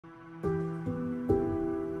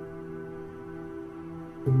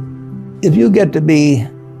if you get to be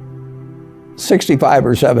 65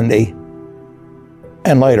 or 70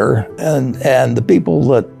 and later, and the people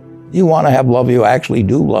that you want to have love you actually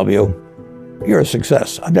do love you, you're a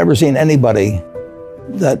success. I've never seen anybody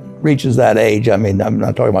that reaches that age. I mean, I'm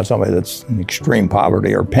not talking about somebody that's in extreme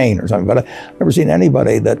poverty or pain or something, but I've never seen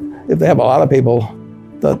anybody that, if they have a lot of people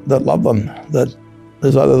that love them, that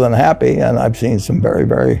is other than happy. And I've seen some very,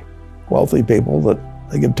 very wealthy people that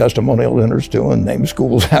they give testimonial dinners to and name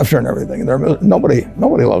schools after and everything. And nobody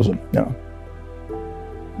loves them, you know.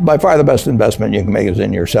 By far the best investment you can make is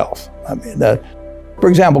in yourself. I mean, for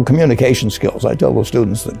example, communication skills. I tell the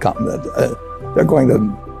students that come that they're going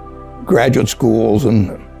to graduate schools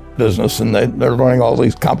and business, and they're learning all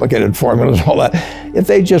these complicated formulas and all that. If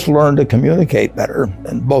they just learn to communicate better,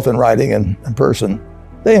 and both in writing and in person,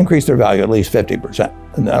 they increase their value at least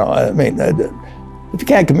 50%. And, I mean, if you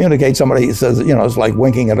can't communicate, somebody says, you know, it's like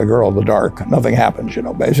winking at a girl in the dark. Nothing happens, you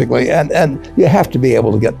know, basically. And you have to be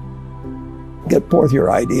able to get forth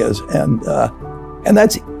your ideas, and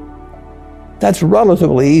that's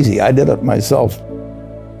relatively easy. I did it myself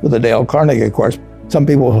with the Dale Carnegie course. Some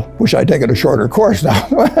people wish I'd taken a shorter course now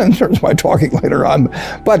in terms of my talking later on,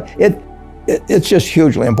 but it's just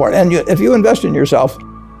hugely important. And if you invest in yourself,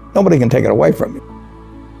 nobody can take it away from you.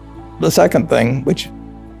 The second thing, which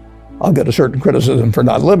I'll get a certain criticism for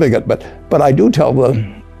not living it, but I do tell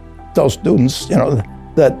those students, you know,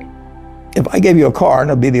 that if I gave you a car and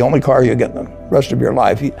it'd be the only car you get in the rest of your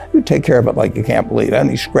life, you take care of it like you can't believe.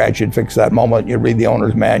 Any scratch, you'd fix that moment. You read the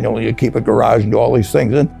owner's manual, you keep a garage and do all these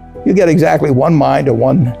things. And you get exactly one mind and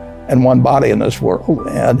one body in this world.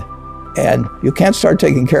 And you can't start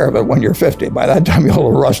taking care of it when you're 50. By that time,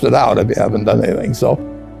 you'll have rusted out if you haven't done anything. So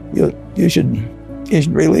you should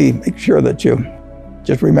really make sure that you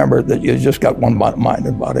just remember that you just got one mind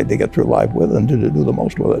and body to get through life with and to do the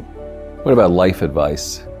most with it. What about life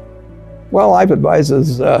advice? Well, life advice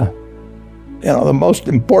is, you know, the most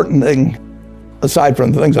important thing, aside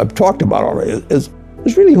from the things I've talked about already, is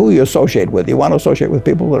really who you associate with. You want to associate with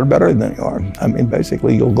people that are better than you are. I mean,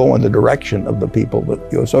 basically, you'll go in the direction of the people that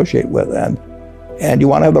you associate with, and you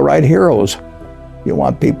want to have the right heroes. You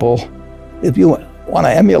want people, if you want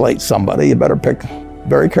to emulate somebody, you better pick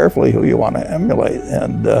very carefully who you want to emulate.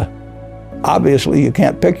 And obviously, you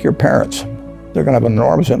can't pick your parents. They're going to have an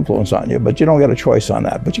enormous influence on you, but you don't get a choice on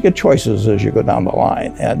that. But you get choices as you go down the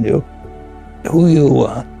line, and who you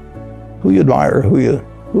admire, who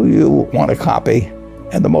you want to copy,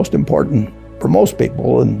 and the most important for most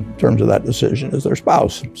people in terms of that decision is their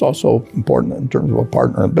spouse. It's also important in terms of a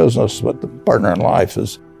partner in business, but the partner in life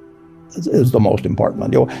is the most important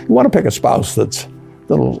one. You want to pick a spouse that's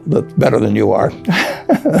better than you are,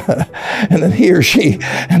 and then he or she,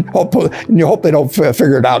 and you hope they don't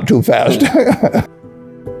figure it out too fast.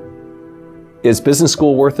 Is business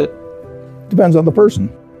school worth it? Depends on the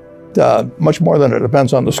person. Much more than it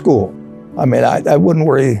depends on the school. I mean, I wouldn't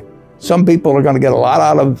worry. Some people are going to get a lot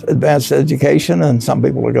out of advanced education, and some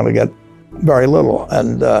people are going to get very little.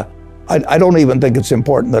 And I don't even think it's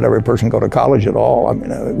important that every person go to college at all. I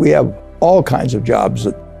mean, we have all kinds of jobs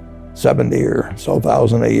that 70 or so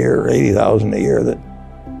thousand a year, 80,000 a year, that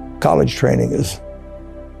college training is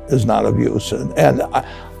not of use. And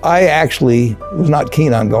I actually was not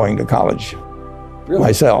keen on going to college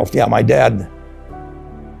myself. Yeah, my dad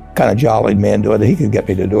kind of jollied me into it. He could get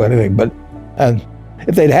me to do anything, but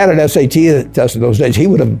if they'd had an SAT test in those days, he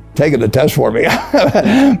would have taken the test for me.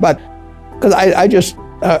 But because I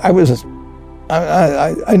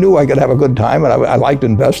knew I could have a good time, and I liked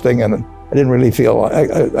investing, and I didn't really feel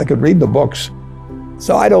I could read the books.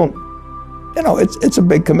 So I don't, you know, it's a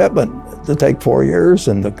big commitment to take 4 years,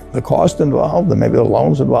 and the cost involved, and maybe the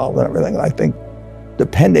loans involved and everything. I think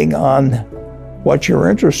depending on what your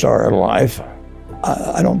interests are in life,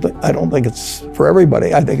 I don't think it's for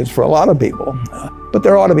everybody. I think it's for a lot of people. But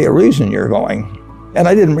there ought to be a reason you're going. And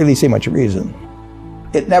I didn't really see much reason.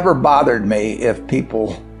 It never bothered me if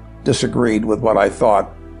people disagreed with what I thought,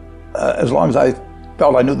 as long as I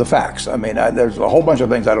felt I knew the facts. I mean, there's a whole bunch of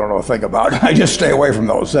things I don't know a thing about. I just stay away from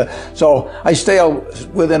those. So I stay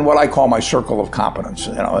within what I call my circle of competence.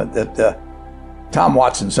 You know, Tom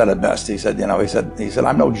Watson said it best. He said, you know, he said,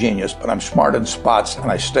 I'm no genius, but I'm smart in spots,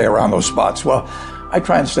 and I stay around those spots. Well, I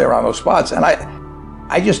try and stay around those spots, and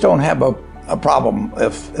I just don't have a problem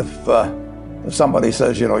if somebody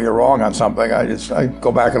says, you know, you're wrong on something. I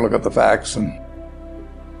go back and look at the facts, and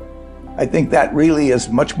I think that really is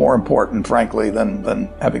much more important, frankly, than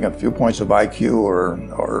having a few points of IQ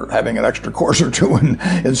or having an extra course or two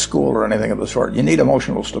in school or anything of the sort. You need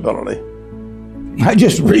emotional stability. I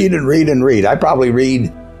just read and read and read. I probably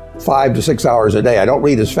read 5 to 6 hours a day. I don't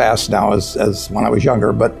read as fast now as when I was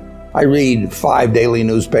younger, but I read 5 daily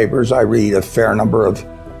newspapers. I read a fair number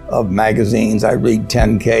of magazines. I read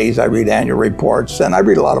 10Ks. I read annual reports, and I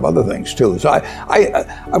read a lot of other things too. So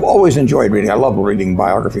I've always enjoyed reading. I love reading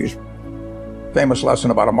biographies. Famous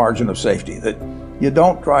lesson about a margin of safety, that you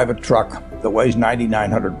don't drive a truck that weighs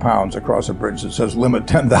 9,900 pounds across a bridge that says limit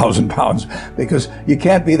 10,000 pounds, because you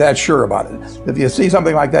can't be that sure about it. If you see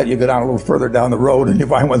something like that, you go down a little further down the road and you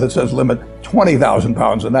find one that says limit 20,000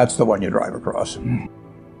 pounds, and that's the one you drive across.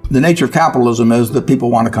 The nature of capitalism is that people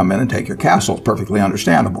want to come in and take your castle. It's perfectly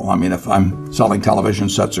understandable. I mean, if I'm selling television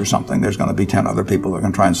sets or something, there's going to be 10 other people that are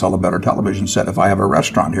going to try and sell a better television set. If I have a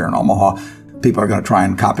restaurant here in Omaha, people are going to try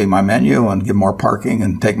and copy my menu and give more parking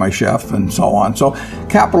and take my chef and so on. So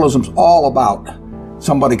capitalism's all about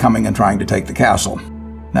somebody coming and trying to take the castle.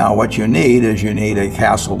 Now, what you need is you need a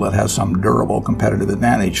castle that has some durable competitive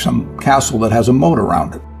advantage, some castle that has a moat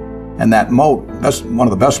around it. And that moat, one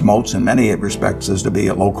of the best moats in many respects, is to be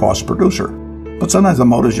a low-cost producer. But sometimes the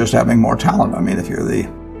moat is just having more talent. I mean, if you're the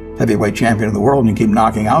heavyweight champion of the world and you keep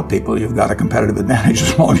knocking out people, you've got a competitive advantage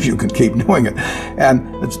as long as you can keep doing it.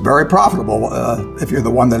 And it's very profitable if you're the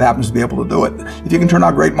one that happens to be able to do it. If you can turn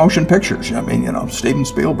out great motion pictures, I mean, you know, Steven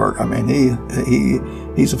Spielberg, I mean,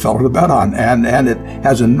 he's a fellow to bet on, and it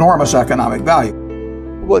has enormous economic value.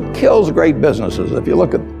 What kills great businesses, if you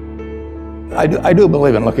look at, I do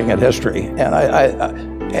believe in looking at history, and I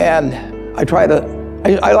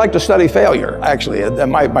like to study failure, actually.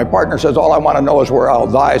 And my partner says, all I want to know is where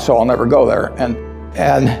I'll die, so I'll never go there.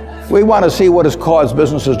 And we want to see what has caused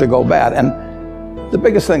businesses to go bad. And the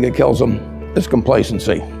biggest thing that kills them is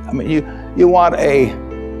complacency. I mean, you want a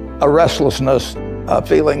restlessness, a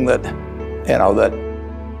feeling that, you know, that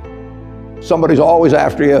somebody's always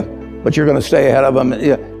after you, but you're going to stay ahead of them.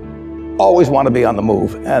 You always want to be on the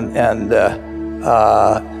move. And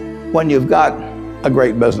when you've got a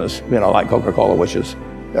great business, you know, like Coca-Cola, which is,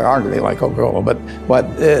 there aren't any like Coca-Cola, but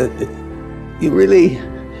you really,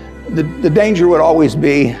 the danger would always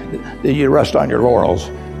be that you rest on your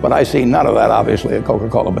laurels. But I see none of that, obviously, at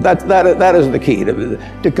Coca-Cola. But that is the key,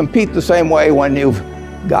 to compete the same way when you've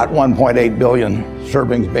got 1.8 billion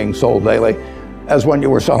servings being sold daily as when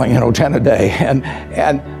you were selling, you know, 10 a day. And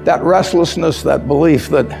that restlessness, that belief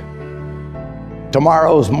that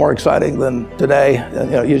tomorrow's more exciting than today,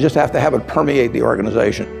 you know, you just have to have it permeate the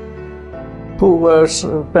organization. Who was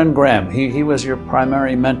Ben Graham? He was your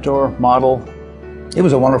primary mentor, model? He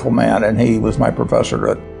was a wonderful man, and he was my professor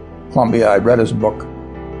at Columbia. I read his book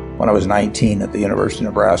when I was 19 at the University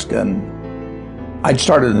of Nebraska, and I'd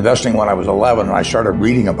started investing when I was 11, and I started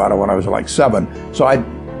reading about it when I was like 7. So I'd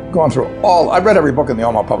gone through I read every book in the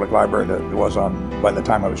Omaha Public Library that was on, by the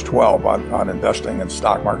time I was 12, on investing and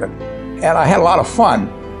stock market. And I had a lot of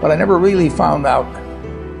fun, but I never really found out,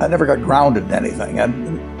 I never got grounded in anything.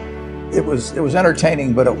 And it was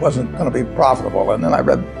entertaining, but it wasn't going to be profitable. And then I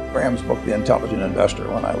read Graham's book, The Intelligent Investor,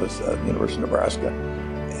 when I was at the University of Nebraska.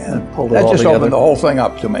 And that just opened the whole thing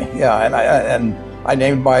up to me. Yeah, and I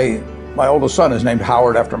named my oldest son is named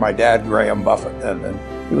Howard after my dad, Graham Buffett. And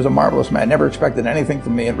he was a marvelous man. Never expected anything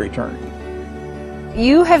from me in return.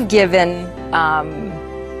 You have given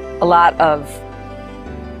a lot of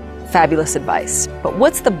fabulous advice, but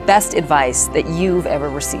what's the best advice that you've ever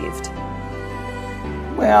received?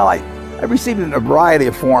 Well, I received it in a variety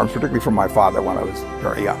of forms, particularly from my father when I was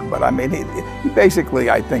very young. But I mean, he basically,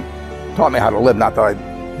 I think, taught me how to live. Not that I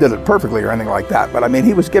did it perfectly or anything like that, but I mean,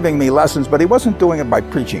 he was giving me lessons, but he wasn't doing it by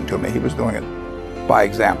preaching to me. He was doing it by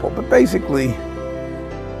example. But basically,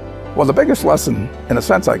 well, the biggest lesson, in a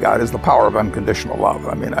sense, I got is the power of unconditional love.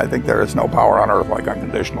 I mean, I think there is no power on earth like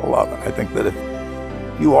unconditional love. And I think that if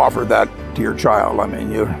you offer that to your child, I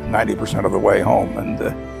mean, you're 90% of the way home,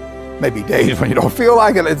 and maybe days when you don't feel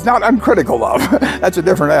like it. It's not uncritical love. That's a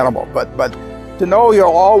different animal. But to know you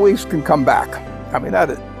always can come back, I mean,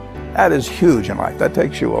 that is huge in life. That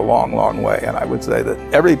takes you a long, long way. And I would say that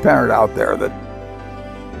every parent out there that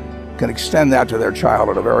can extend that to their child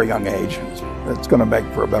at a very young age, it's going to make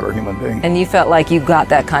for a better human being. And you felt like you got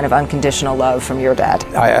that kind of unconditional love from your dad?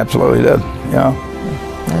 I absolutely did, yeah.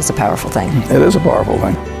 That is a powerful thing. It is a powerful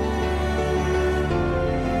thing.